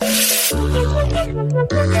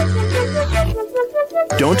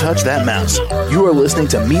Don't touch that mouse. You are listening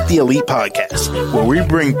to Meet the Elite Podcast, where we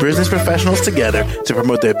bring business professionals together to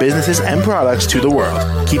promote their businesses and products to the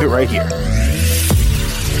world. Keep it right here.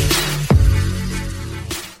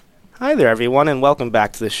 Hi there, everyone, and welcome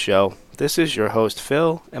back to the show. This is your host,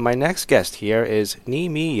 Phil, and my next guest here is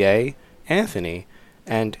Nimiye Anthony,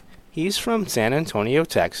 and he's from San Antonio,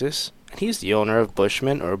 Texas, and he's the owner of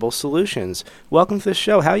Bushman Herbal Solutions. Welcome to the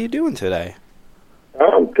show. How are you doing today?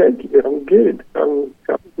 Thank you. I'm good. I'm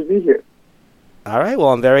happy to be here. All right. Well,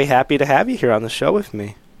 I'm very happy to have you here on the show with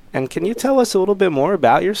me. And can you tell us a little bit more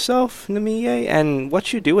about yourself, Nimiye, and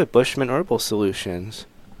what you do at Bushman Herbal Solutions?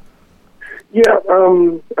 Yeah,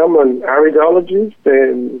 I'm an iridologist,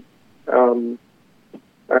 and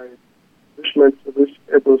Bushman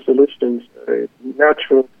Herbal Solutions, a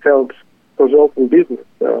natural health consulting business,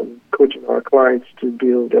 coaching our clients to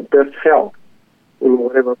build their best health in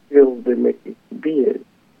whatever field they may be in.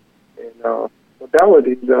 And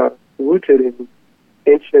modalities are rooted in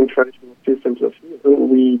ancient traditional systems of healing.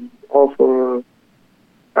 We offer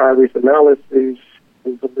iris analysis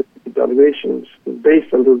and holistic evaluations. And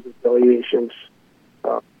based on those evaluations,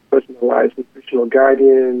 personalized nutritional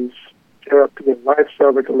guidance, therapy and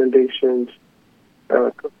lifestyle recommendations,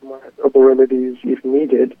 customized herbal remedies if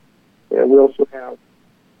needed. And we also have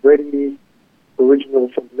ready original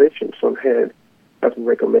formulations on hand as we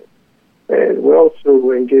recommend. And we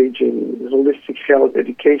also engage in holistic health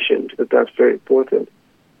education, because that's very important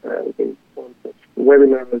in forms of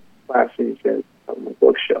webinars, classes, and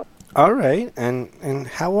workshops. All right. And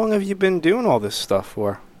how long have you been doing all this stuff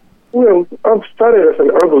for? Well, I've started as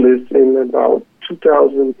an herbalist in about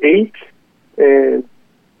 2008, and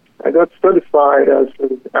I got certified as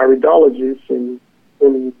an iridologist in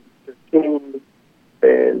 2013,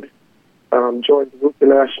 and joined the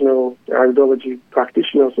International Iridology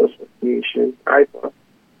Practitioners Association, IPA,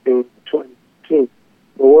 in 2015.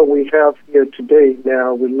 But what we have here today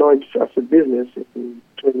now, we launched as a business in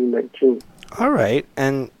 2019. All right.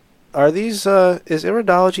 And are these, is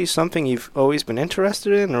iridology something you've always been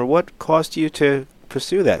interested in, or what caused you to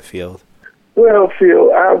pursue that field? Well,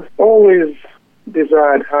 Phil, I've always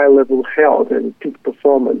desired high-level health and peak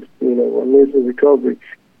performance, amazing recovery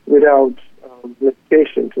without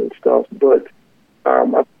medications and stuff. But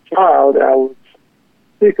as a child, I was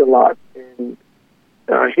sick a lot, and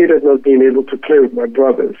I hated not being able to play with my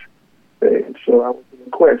brothers. And so I was in a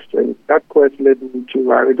quest, and that quest led me to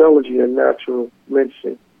iridology and natural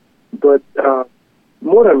medicine. But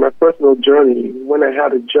more than my personal journey, when I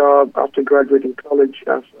had a job after graduating college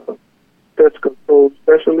as a pest control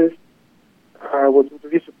specialist, I was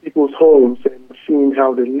visiting people's homes and seeing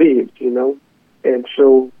how they lived, And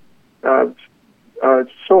so I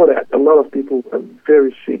saw that a lot of people were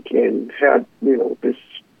very sick and had, this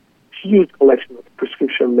huge collection of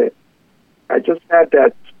prescription meds. I just had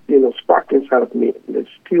that, spark inside of me, and this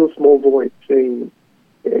still small voice saying,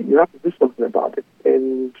 you have to do something about it.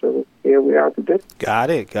 And so here we are today. Got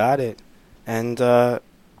it. And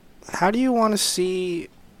how do you want to see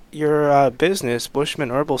your business,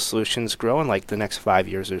 Bushman Herbal Solutions, grow in like the next 5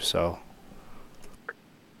 years or so?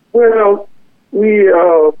 Well,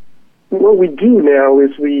 what we do now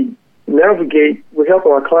is we help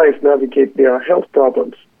our clients navigate their health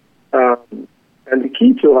problems. And the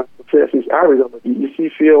key to our success is iridology. You see,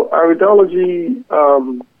 Phil, iridology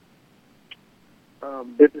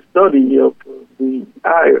is a study of the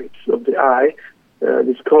iris of the eye,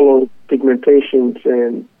 these color pigmentations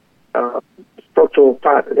and structural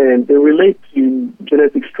pattern, and they relate to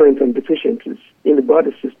genetic strengths and deficiencies in the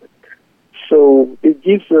body system. So it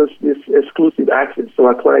gives us this exclusive access to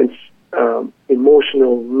our clients'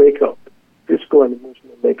 emotional makeup, physical and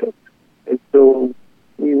emotional makeup. And so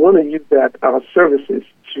we want to use our services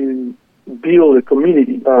to build a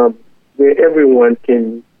community where everyone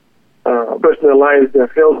can personalize their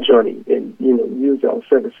health journey and, use our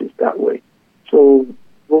services that way. So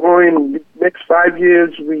in the next 5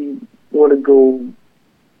 years, we want to go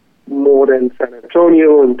more than San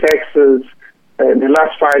Antonio and Texas. And the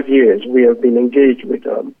last 5 years, we have been engaged with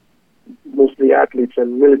mostly athletes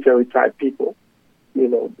and military-type people,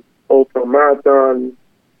 ultra-marathon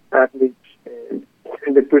athletes, and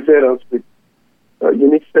they present us with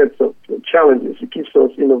unique sets of challenges. It keeps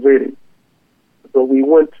us innovative. So we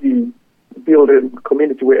want to build a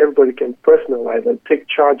community where everybody can personalize and take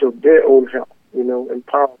charge of their own health,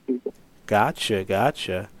 empower people.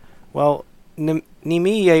 Gotcha. Well,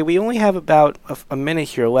 Nimiye, we only have about a minute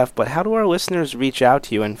here left, but how do our listeners reach out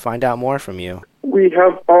to you and find out more from you? We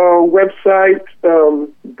have our website,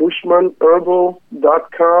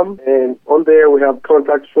 bushmanherbal.com, and on there we have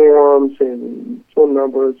contact forms and phone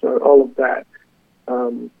numbers and all of that.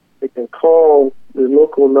 they can call the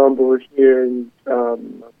local number here in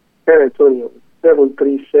San Antonio,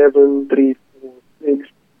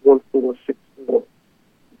 737-346-1464.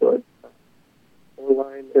 But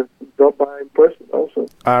online and drop by in person also.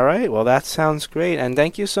 All right. Well, that sounds great. And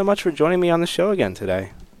thank you so much for joining me on the show again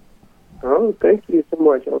today. Oh, thank you so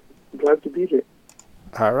much. I'm glad to be here.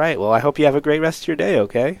 All right. Well, I hope you have a great rest of your day,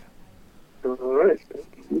 okay? All right.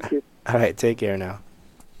 Thank you. All right. Take care now.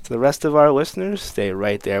 To the rest of our listeners, stay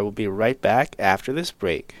right there. We'll be right back after this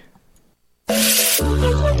break.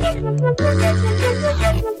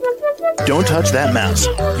 Don't touch that mouse.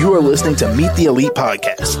 You are listening to Meet the Elite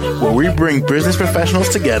Podcast, where we bring business professionals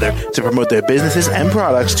together to promote their businesses and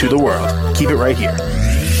products to the world. Keep it right here.